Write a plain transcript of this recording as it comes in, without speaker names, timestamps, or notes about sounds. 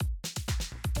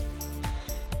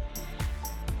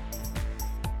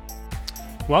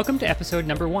Welcome to episode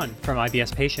number 1 from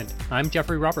IBS Patient. I'm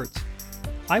Jeffrey Roberts.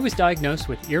 I was diagnosed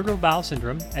with irritable bowel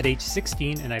syndrome at age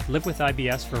 16 and I've lived with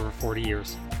IBS for over 40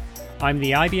 years. I'm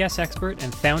the IBS expert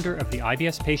and founder of the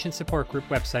IBS Patient Support Group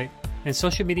website and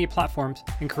social media platforms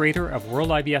and creator of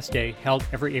World IBS Day held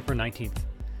every April 19th.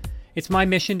 It's my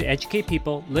mission to educate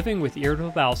people living with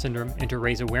irritable bowel syndrome and to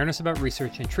raise awareness about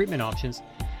research and treatment options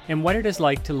and what it is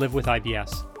like to live with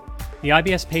IBS. The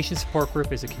IBS Patient Support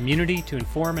Group is a community to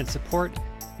inform and support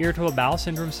irritable bowel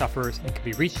syndrome sufferers and can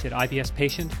be reached at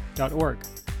ibspatient.org.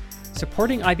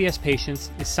 Supporting IBS patients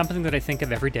is something that I think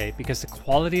of every day because the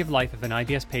quality of life of an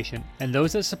IBS patient and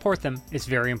those that support them is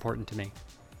very important to me.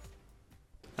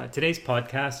 Today's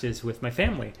podcast is with my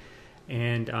family,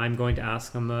 and I'm going to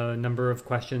ask them a number of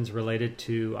questions related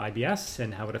to IBS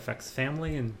and how it affects the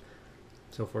family and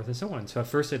so forth and so on. So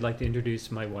first I'd like to introduce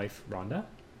my wife, Rhonda.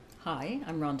 Hi,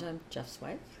 I'm Rhonda, I'm Jeff's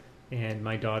wife. And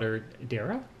my daughter,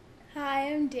 Dara.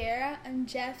 Hi, I'm Dara. I'm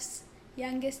Jeff's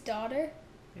youngest daughter.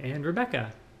 And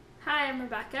Rebecca. Hi, I'm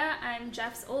Rebecca. I'm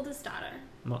Jeff's oldest daughter.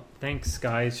 Well, thanks,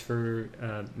 guys, for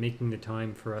making the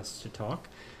time for us to talk.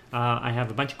 I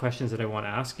have a bunch of questions that I want to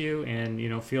ask you,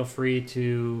 and feel free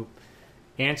to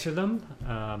answer them,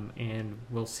 and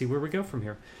we'll see where we go from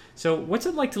here. So, what's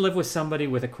it like to live with somebody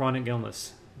with a chronic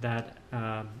illness that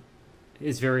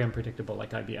is very unpredictable,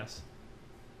 like IBS?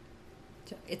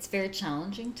 It's very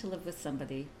challenging to live with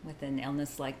somebody with an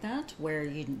illness like that, where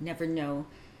you never know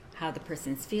how the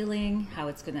person's feeling, how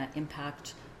it's going to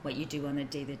impact what you do on a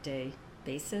day-to-day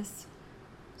basis.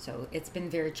 So it's been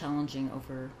very challenging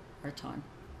over our time.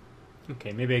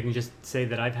 Okay, maybe I can just say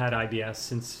that I've had IBS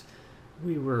since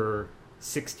we were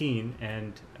 16,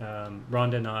 and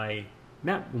Rhonda and I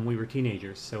met when we were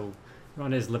teenagers. So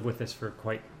Rhonda has lived with us for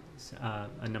quite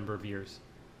a number of years.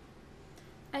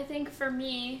 I think for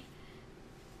me,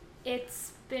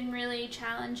 it's been really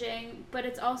challenging, but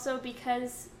it's also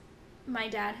because my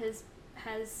dad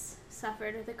has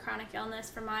suffered with a chronic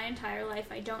illness for my entire life.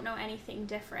 I don't know anything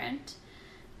different,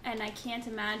 and I can't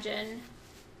imagine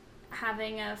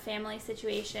having a family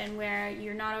situation where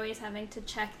you're not always having to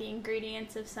check the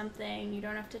ingredients of something. You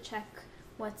don't have to check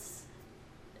what's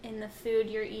in the food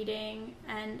you're eating,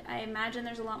 and I imagine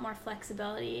there's a lot more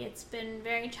flexibility. It's been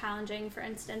very challenging. For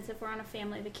instance, if we're on a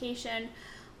family vacation,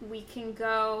 we can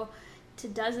go to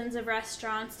dozens of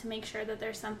restaurants to make sure that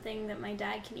there's something that my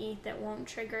dad can eat that won't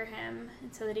trigger him,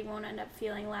 and so that he won't end up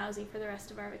feeling lousy for the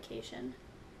rest of our vacation.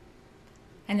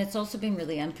 And it's also been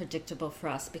really unpredictable for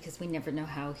us because we never know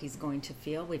how he's going to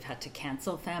feel. We've had to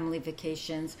cancel family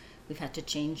vacations. We've had to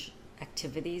change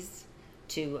activities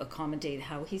to accommodate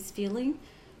how he's feeling.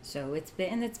 So it's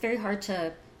very hard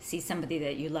to see somebody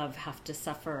that you love have to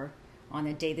suffer on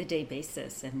a day-to-day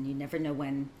basis, and you never know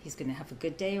when he's going to have a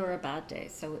good day or a bad day.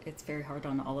 So it's very hard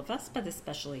on all of us, but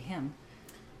especially him.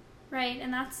 Right,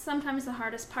 and that's sometimes the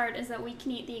hardest part, is that we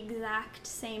can eat the exact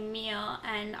same meal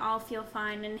and I'll feel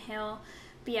fine and he'll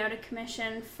be out of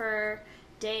commission for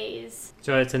days.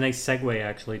 So it's a nice segue,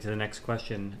 actually, to the next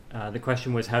question. The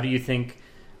question was, how do you think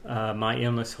my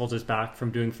illness holds us back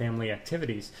from doing family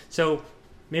activities? So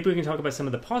maybe we can talk about some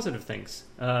of the positive things.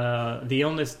 The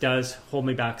illness does hold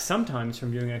me back sometimes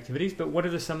from doing activities, but what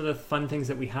are some of the fun things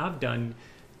that we have done,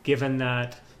 given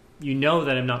that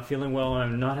that I'm not feeling well and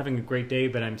I'm not having a great day,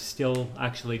 but I'm still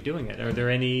actually doing it? Are there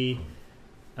any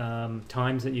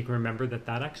times that you can remember that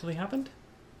actually happened?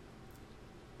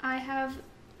 I have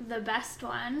the best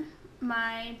one.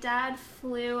 My dad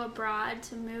flew abroad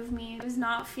to move me. I was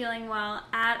not feeling well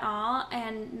at all,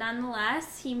 and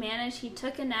nonetheless, he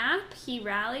took a nap, he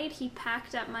rallied, he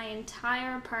packed up my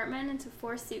entire apartment into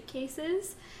 4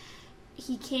 suitcases.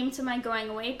 He came to my going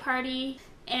away party,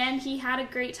 and he had a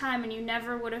great time, and you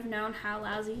never would have known how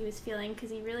lousy he was feeling, because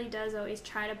he really does always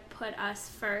try to put us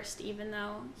first, even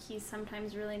though he's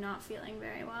sometimes really not feeling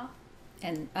very well.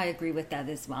 And I agree with that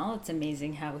as well. It's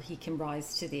amazing how he can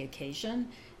rise to the occasion,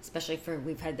 especially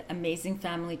we've had amazing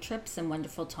family trips and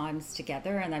wonderful times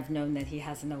together. And I've known that he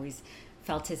hasn't always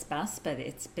felt his best, but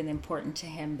it's been important to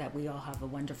him that we all have a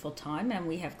wonderful time. And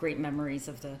we have great memories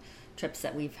of the trips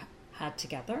that we've had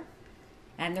together.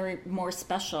 And they're more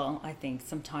special, I think,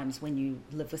 sometimes when you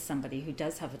live with somebody who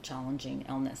does have a challenging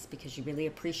illness, because you really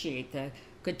appreciate the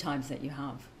good times that you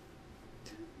have.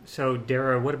 So,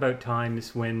 Dara, what about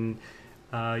times when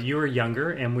you were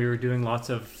younger and we were doing lots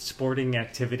of sporting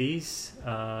activities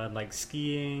like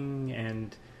skiing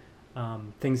and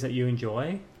things that you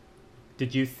enjoy?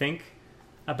 Did you think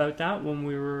about that when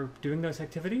we were doing those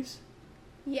activities?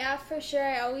 Yeah, for sure.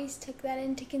 I always took that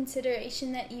into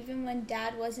consideration, that even when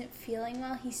Dad wasn't feeling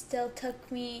well, he still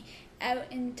took me out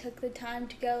and took the time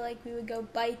to go. Like, we would go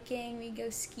biking, we'd go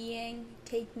skiing,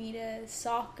 take me to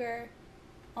soccer,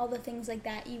 all the things like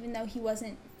that, even though he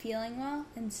wasn't feeling well.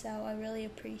 And so I really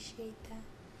appreciate that.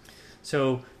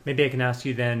 So maybe I can ask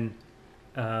you then,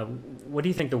 what do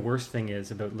you think the worst thing is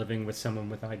about living with someone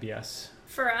with IBS?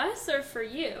 For us or for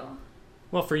you?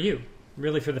 Well, for you,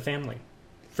 really for the family.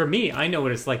 For me, I know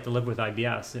what it's like to live with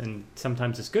IBS, and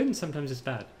sometimes it's good and sometimes it's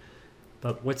bad.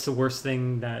 But what's the worst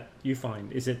thing that you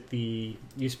find? Is it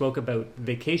you spoke about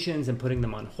vacations and putting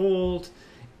them on hold?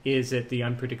 Is it the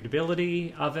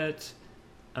unpredictability of it?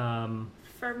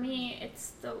 For me,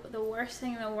 it's the worst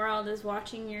thing in the world is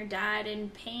watching your dad in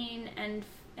pain,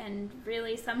 and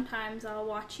really sometimes I'll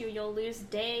watch you'll lose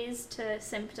days to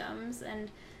symptoms,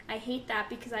 and I hate that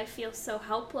because I feel so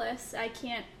helpless. I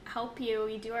can't help you.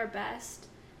 We do our best.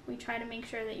 We try to make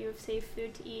sure that you have safe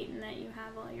food to eat and that you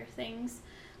have all your things.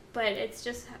 But it's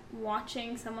just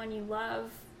watching someone you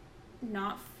love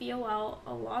not feel well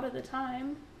a lot of the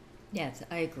time. Yes,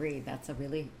 I agree. That's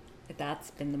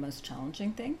been the most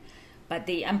challenging thing. But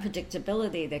the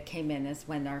unpredictability that came in is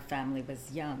when our family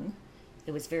was young.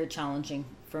 It was very challenging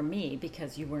for me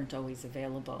because you weren't always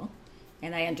available.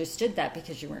 And I understood that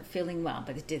because you weren't feeling well,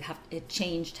 but it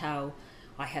changed how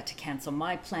I had to cancel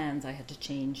my plans. I had to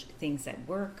change things at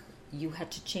work. You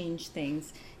had to change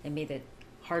things. It made it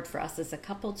hard for us as a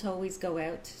couple to always go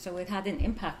out. So it had an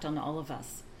impact on all of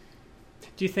us.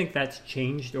 Do you think that's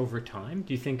changed over time?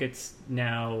 Do you think it's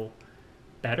now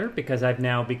better because I've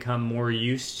now become more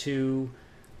used to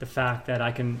the fact that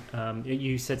I can,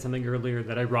 you said something earlier,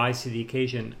 that I rise to the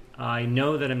occasion. I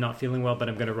know that I'm not feeling well, but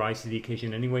I'm going to rise to the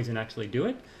occasion anyways and actually do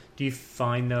it. Do you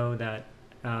find, though, that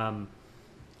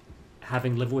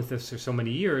having lived with us for so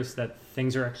many years, that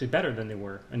things are actually better than they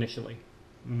were initially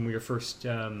when we were first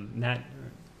met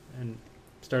and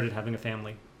started having a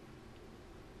family?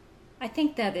 I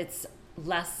think that it's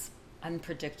less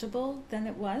unpredictable than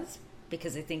it was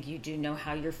because I think you do know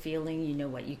how you're feeling, you know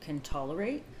what you can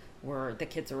tolerate. Where the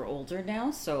kids are older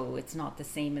now, so it's not the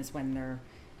same as when they're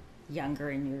younger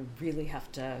and you really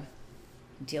have to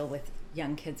deal with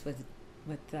young kids with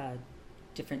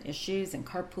different issues and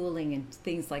carpooling and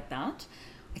things like that.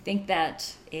 I think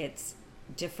that it's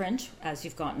different as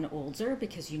you've gotten older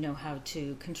because you know how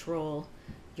to control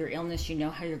your illness, you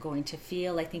know how you're going to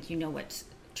feel. I think you know what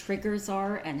triggers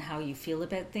are and how you feel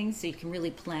about things, so you can really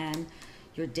plan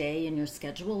your day and your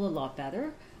schedule a lot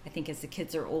better. I think as the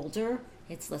kids are older,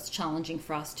 it's less challenging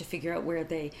for us to figure out where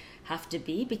they have to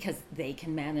be because they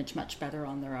can manage much better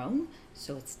on their own.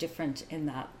 So it's different in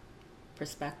that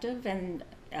perspective. And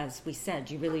as we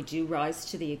said, you really do rise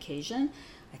to the occasion.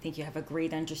 I think you have a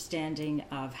great understanding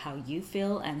of how you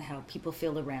feel and how people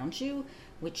feel around you,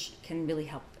 which can really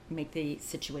help make the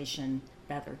situation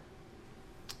better.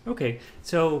 Okay,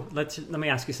 so let me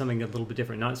ask you something a little bit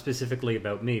different, not specifically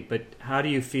about me, but how do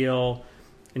you feel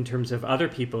in terms of other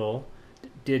people?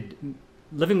 Did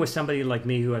living with somebody like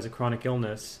me who has a chronic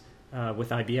illness with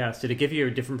IBS, did it give you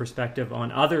a different perspective on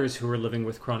others who are living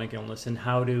with chronic illness and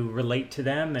how to relate to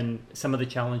them and some of the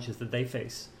challenges that they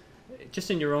face, just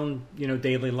in your own,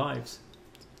 daily lives?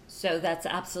 So that's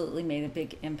absolutely made a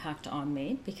big impact on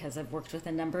me because I've worked with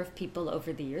a number of people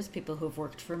over the years, people who've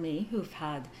worked for me who've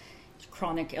had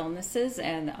chronic illnesses,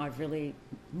 and I really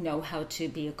know how to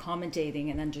be accommodating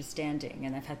and understanding.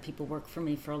 And I've had people work for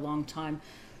me for a long time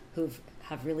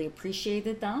have really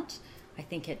appreciated that. I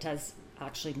think it does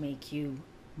actually make you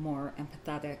more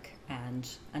empathetic and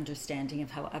understanding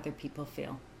of how other people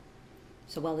feel.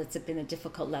 So while it's been a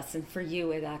difficult lesson for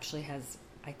you, it actually has,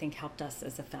 I think, helped us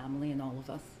as a family and all of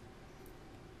us.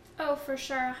 Oh, for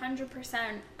sure,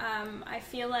 100%. I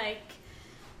feel like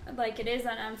it is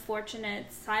an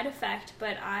unfortunate side effect,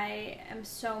 but I am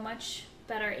so much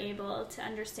better able to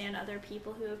understand other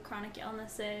people who have chronic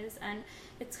illnesses, and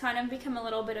it's kind of become a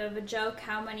little bit of a joke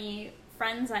how many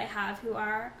friends I have who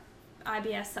are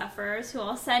IBS sufferers who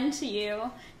I'll send to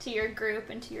you, to your group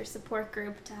and to your support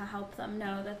group to help them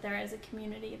know that there is a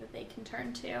community that they can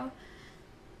turn to.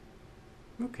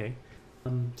 Okay.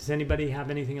 Does anybody have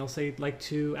anything else they'd like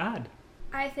to add?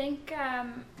 I think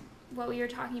what we were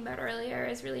talking about earlier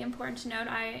is really important to note.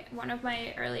 One of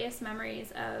my earliest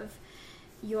memories of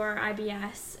your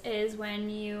IBS is when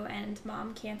you and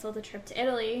Mom canceled a trip to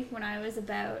Italy when I was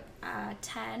about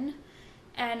 10.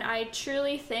 And I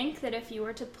truly think that if you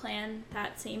were to plan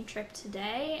that same trip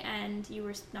today and you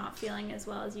were not feeling as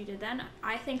well as you did then,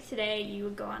 I think today you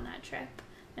would go on that trip.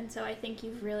 And so I think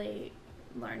you've really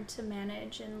learned to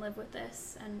manage and live with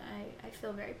this, and I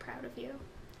feel very proud of you.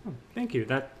 Oh, thank you.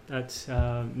 That's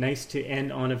nice to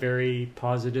end on a very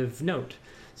positive note.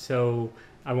 So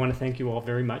I want to thank you all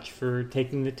very much for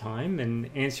taking the time and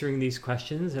answering these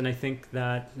questions. And I think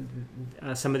that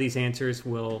some of these answers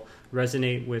will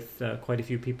resonate with quite a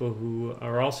few people who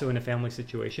are also in a family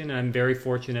situation. And I'm very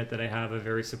fortunate that I have a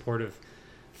very supportive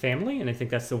family. And I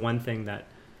think that's the one thing that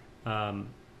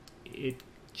it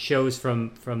shows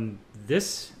from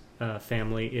this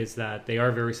family is that they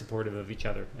are very supportive of each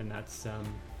other. And that's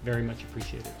very much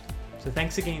appreciated. So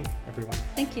thanks again, everyone.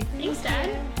 Thank you. Thanks,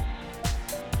 Dad.